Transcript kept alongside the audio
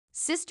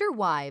Sister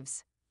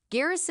wives.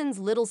 Garrison's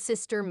little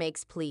sister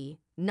makes plea,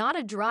 not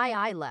a dry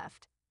eye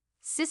left.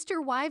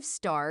 Sister Wives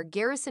star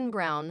Garrison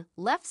Brown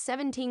left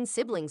 17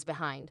 siblings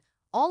behind,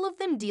 all of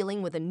them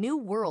dealing with a new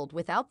world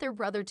without their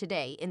brother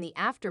today in the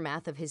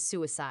aftermath of his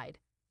suicide.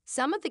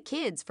 Some of the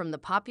kids from the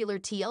popular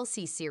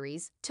TLC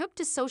series took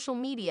to social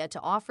media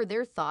to offer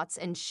their thoughts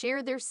and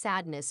share their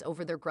sadness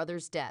over their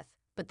brother's death.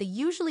 But the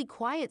usually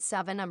quiet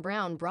Savannah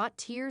Brown brought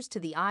tears to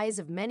the eyes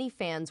of many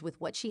fans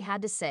with what she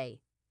had to say.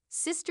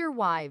 Sister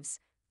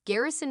Wives.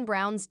 Garrison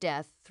Brown's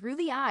death through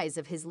the eyes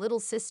of his little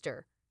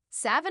sister.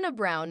 Savannah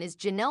Brown is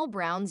Janelle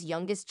Brown's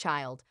youngest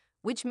child,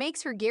 which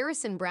makes her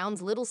Garrison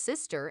Brown's little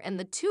sister, and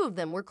the two of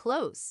them were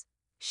close.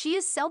 She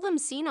is seldom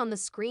seen on the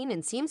screen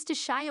and seems to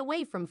shy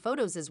away from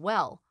photos as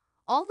well,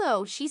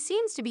 although she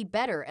seems to be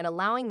better at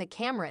allowing the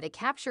camera to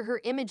capture her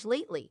image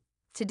lately.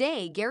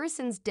 Today,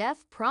 Garrison's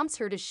death prompts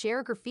her to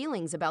share her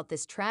feelings about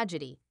this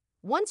tragedy.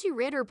 Once you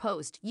read her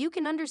post, you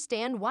can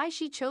understand why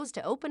she chose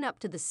to open up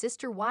to the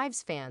Sister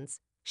Wives fans.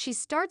 She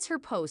starts her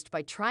post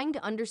by trying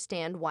to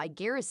understand why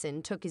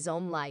Garrison took his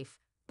own life,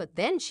 but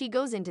then she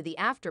goes into the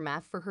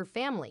aftermath for her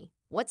family.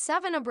 What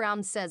Savannah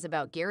Brown says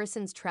about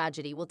Garrison's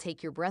tragedy will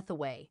take your breath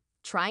away.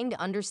 Trying to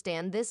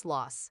understand this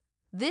loss.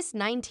 This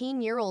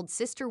 19-year-old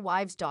Sister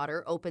Wives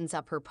daughter opens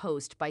up her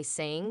post by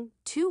saying,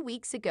 2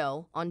 weeks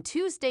ago, on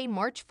Tuesday,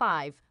 March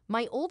 5,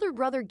 my older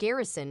brother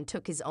Garrison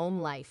took his own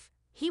life.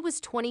 He was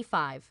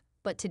 25,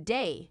 but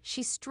today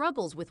she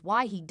struggles with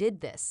why he did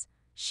this.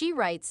 She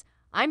writes,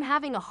 I'm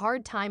having a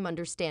hard time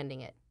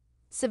understanding it.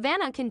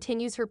 Savannah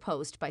continues her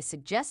post by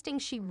suggesting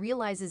she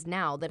realizes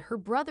now that her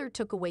brother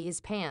took away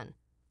his pan.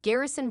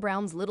 Garrison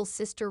Brown's little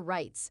sister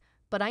writes,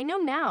 but I know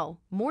now,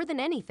 more than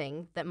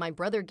anything, that my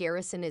brother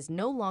Garrison is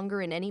no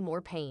longer in any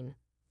more pain.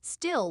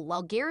 Still,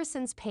 while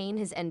Garrison's pain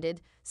has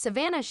ended,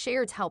 Savannah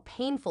shares how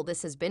painful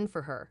this has been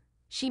for her.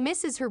 She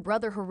misses her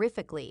brother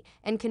horrifically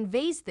and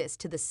conveys this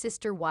to the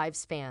Sister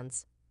Wives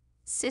fans.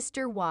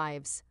 Sister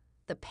Wives.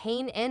 The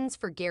pain ends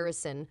for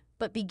Garrison,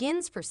 but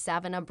begins for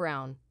Savannah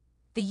Brown.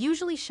 The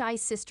usually shy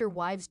Sister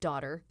Wives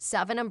daughter,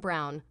 Savannah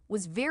Brown,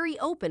 was very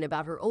open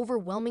about her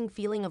overwhelming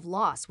feeling of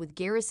loss with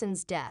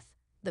Garrison's death.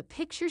 The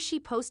picture she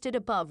posted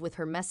above with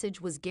her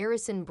message was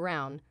Garrison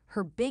Brown,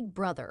 her big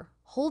brother,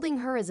 holding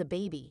her as a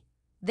baby.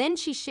 Then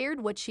she shared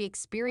what she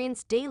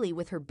experienced daily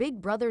with her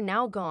big brother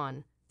now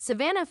gone.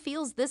 Savannah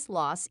feels this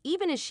loss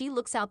even as she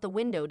looks out the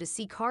window to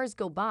see cars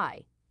go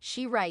by.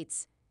 She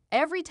writes,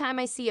 every time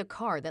I see a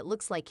car that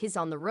looks like his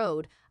on the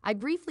road, I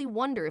briefly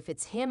wonder if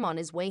it's him on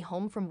his way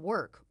home from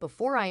work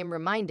before I am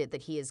reminded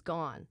that he is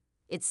gone.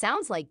 It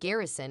sounds like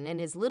Garrison and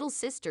his little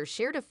sister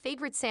shared a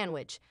favorite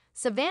sandwich.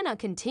 Savannah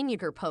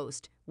continued her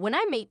post, when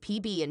I meet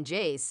PB and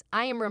Jace,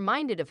 I am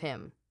reminded of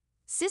him.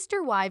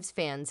 Sister Wives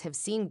fans have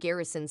seen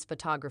Garrison's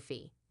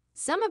photography.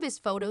 Some of his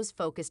photos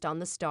focused on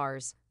the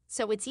stars,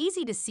 so it's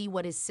easy to see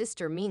what his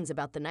sister means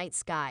about the night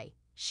sky.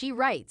 She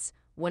writes,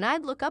 when I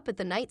look up at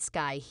the night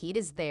sky, he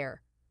is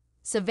there.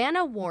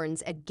 Savannah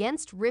warns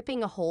against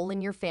ripping a hole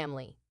in your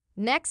family.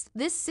 Next,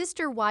 this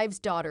Sister Wives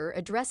daughter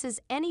addresses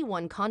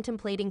anyone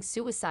contemplating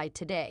suicide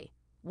today.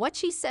 What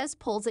she says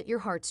pulls at your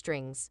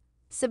heartstrings.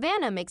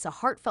 Savannah makes a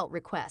heartfelt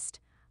request.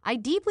 I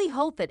deeply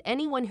hope that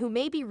anyone who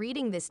may be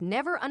reading this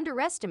never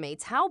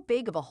underestimates how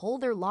big of a hole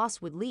their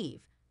loss would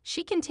leave.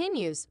 She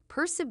continues,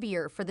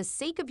 persevere for the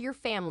sake of your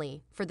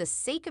family, for the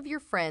sake of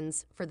your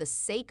friends, for the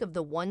sake of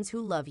the ones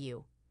who love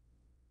you.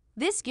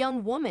 This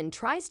young woman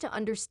tries to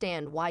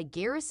understand why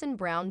Garrison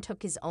Brown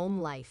took his own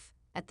life.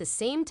 At the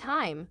same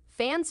time,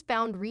 fans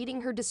found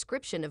reading her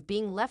description of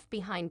being left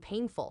behind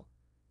painful.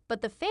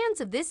 But the fans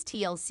of this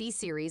TLC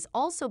series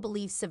also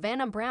believe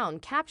Savannah Brown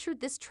captured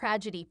this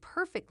tragedy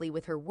perfectly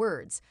with her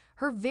words,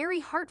 her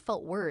very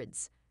heartfelt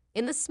words.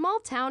 In the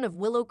small town of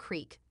Willow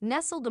Creek,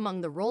 nestled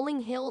among the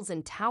rolling hills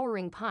and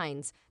towering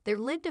pines, there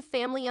lived a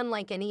family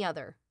unlike any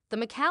other. The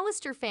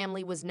McAllister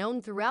family was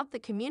known throughout the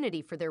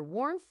community for their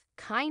warmth,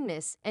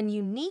 kindness, and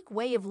unique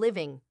way of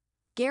living.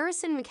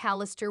 Garrison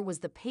McAllister was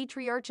the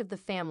patriarch of the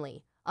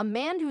family, a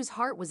man whose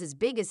heart was as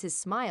big as his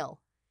smile.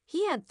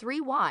 He had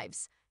 3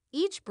 wives,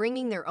 each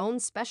bringing their own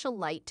special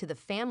light to the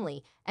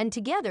family, and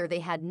together they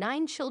had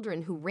 9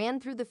 children who ran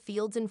through the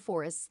fields and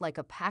forests like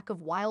a pack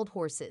of wild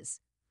horses.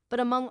 But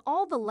among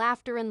all the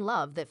laughter and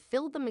love that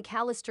filled the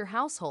McAllister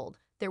household,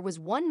 there was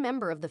one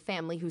member of the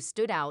family who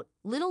stood out,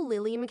 little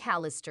Lily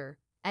McAllister.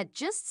 At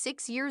just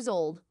 6 years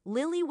old,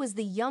 Lily was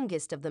the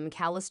youngest of the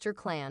McAllister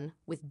clan,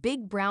 with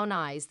big brown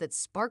eyes that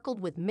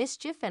sparkled with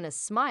mischief and a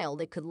smile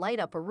that could light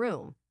up a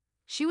room.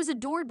 She was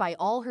adored by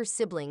all her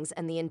siblings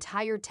and the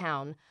entire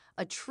town,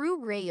 a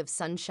true ray of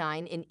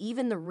sunshine in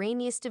even the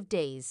rainiest of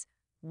days.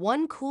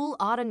 One cool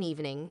autumn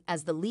evening,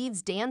 as the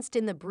leaves danced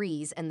in the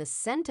breeze and the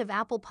scent of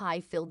apple pie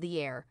filled the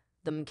air,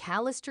 the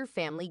McAllister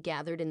family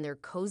gathered in their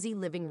cozy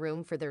living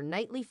room for their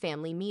nightly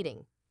family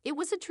meeting. It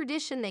was a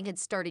tradition they had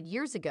started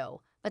years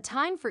ago, a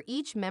time for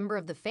each member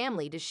of the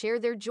family to share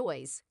their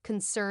joys,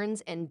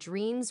 concerns, and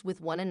dreams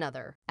with one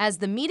another. As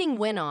the meeting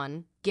went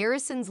on,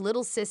 Garrison's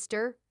little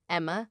sister,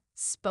 Emma,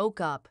 spoke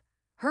up.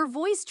 Her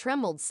voice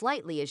trembled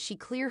slightly as she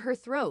cleared her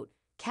throat,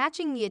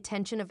 catching the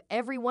attention of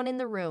everyone in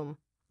the room.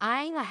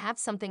 I have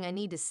something I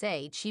need to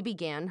say, she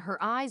began,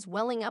 her eyes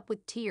welling up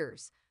with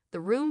tears. The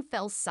room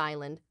fell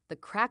silent, the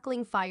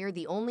crackling fire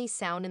the only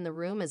sound in the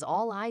room as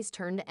all eyes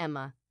turned to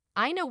Emma.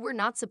 I know we're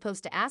not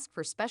supposed to ask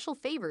for special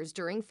favors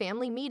during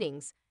family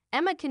meetings,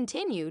 Emma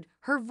continued,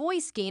 her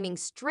voice gaining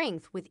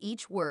strength with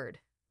each word.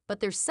 But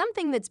there's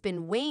something that's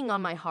been weighing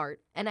on my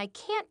heart, and I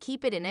can't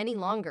keep it in any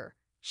longer.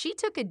 She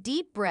took a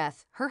deep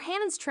breath, her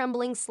hands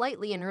trembling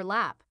slightly in her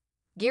lap.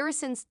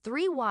 Garrison's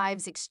three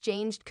wives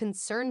exchanged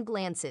concerned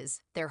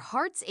glances, their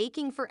hearts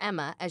aching for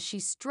Emma as she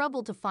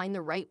struggled to find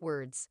the right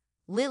words.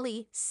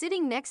 Lily,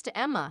 sitting next to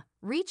Emma,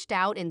 reached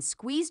out and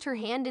squeezed her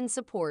hand in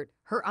support,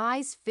 her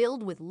eyes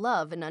filled with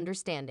love and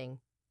understanding.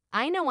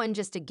 I know I'm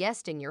just a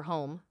guest in your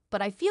home,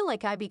 but I feel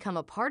like I've become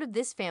a part of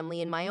this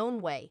family in my own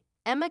way.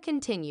 Emma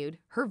continued,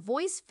 her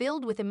voice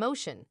filled with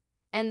emotion.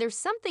 And there's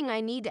something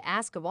I need to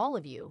ask of all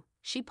of you.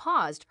 She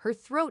paused, her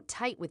throat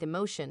tight with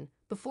emotion,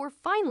 before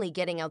finally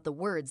getting out the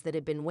words that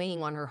had been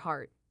weighing on her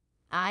heart.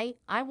 I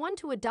want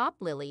to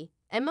adopt Lily,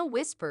 Emma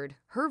whispered,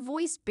 her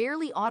voice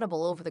barely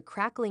audible over the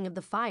crackling of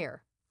the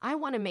fire. I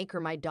want to make her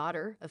my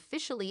daughter,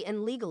 officially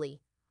and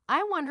legally.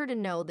 I want her to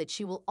know that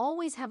she will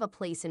always have a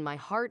place in my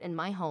heart and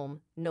my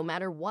home, no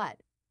matter what.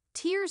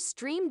 Tears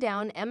streamed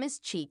down Emma's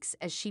cheeks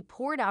as she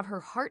poured out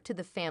her heart to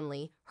the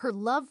family, her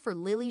love for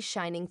Lily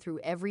shining through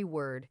every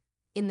word.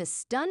 In the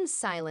stunned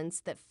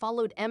silence that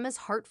followed Emma's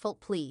heartfelt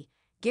plea,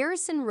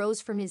 Garrison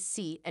rose from his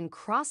seat and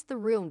crossed the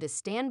room to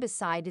stand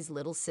beside his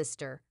little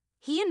sister.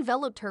 He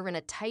enveloped her in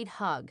a tight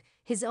hug,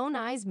 his own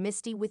eyes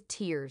misty with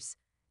tears.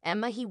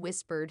 Emma, he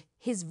whispered,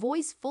 his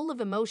voice full of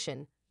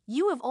emotion,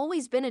 you have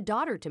always been a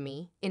daughter to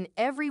me, in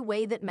every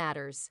way that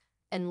matters.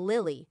 And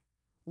Lily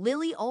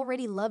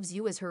already loves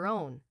you as her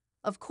own.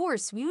 Of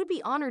course, we would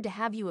be honored to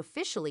have you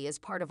officially as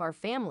part of our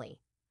family.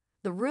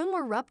 The room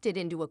erupted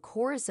into a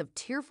chorus of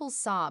tearful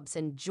sobs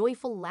and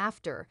joyful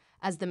laughter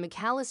as the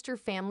McAllister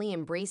family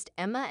embraced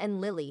Emma and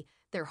Lily,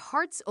 their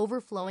hearts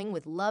overflowing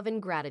with love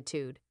and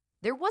gratitude.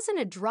 There wasn't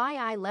a dry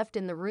eye left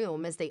in the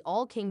room as they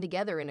all came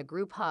together in a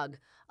group hug,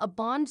 a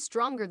bond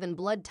stronger than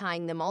blood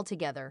tying them all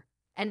together.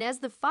 And as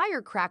the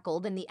fire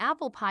crackled and the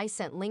apple pie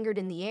scent lingered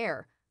in the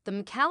air, the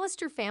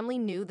McAllister family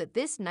knew that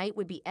this night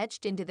would be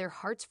etched into their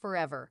hearts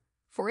forever.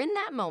 For in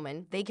that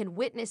moment, they could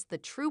witness the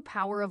true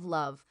power of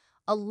love,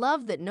 a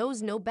love that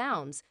knows no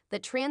bounds,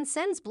 that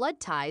transcends blood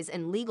ties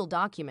and legal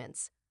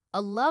documents.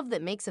 A love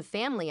that makes a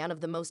family out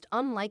of the most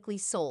unlikely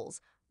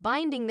souls,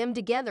 binding them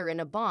together in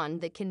a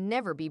bond that can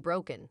never be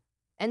broken.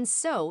 And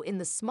so, in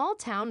the small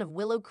town of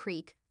Willow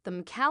Creek, the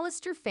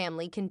McAllister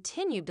family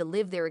continued to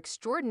live their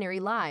extraordinary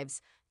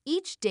lives,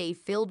 each day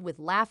filled with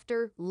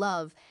laughter,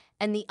 love,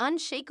 and the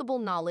unshakable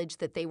knowledge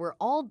that they were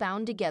all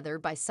bound together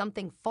by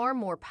something far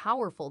more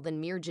powerful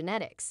than mere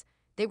genetics.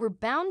 They were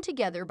bound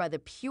together by the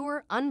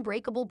pure,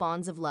 unbreakable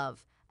bonds of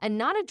love, and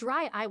not a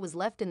dry eye was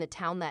left in the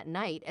town that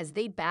night as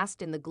they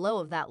basked in the glow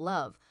of that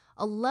love,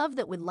 a love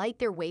that would light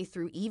their way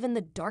through even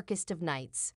the darkest of nights.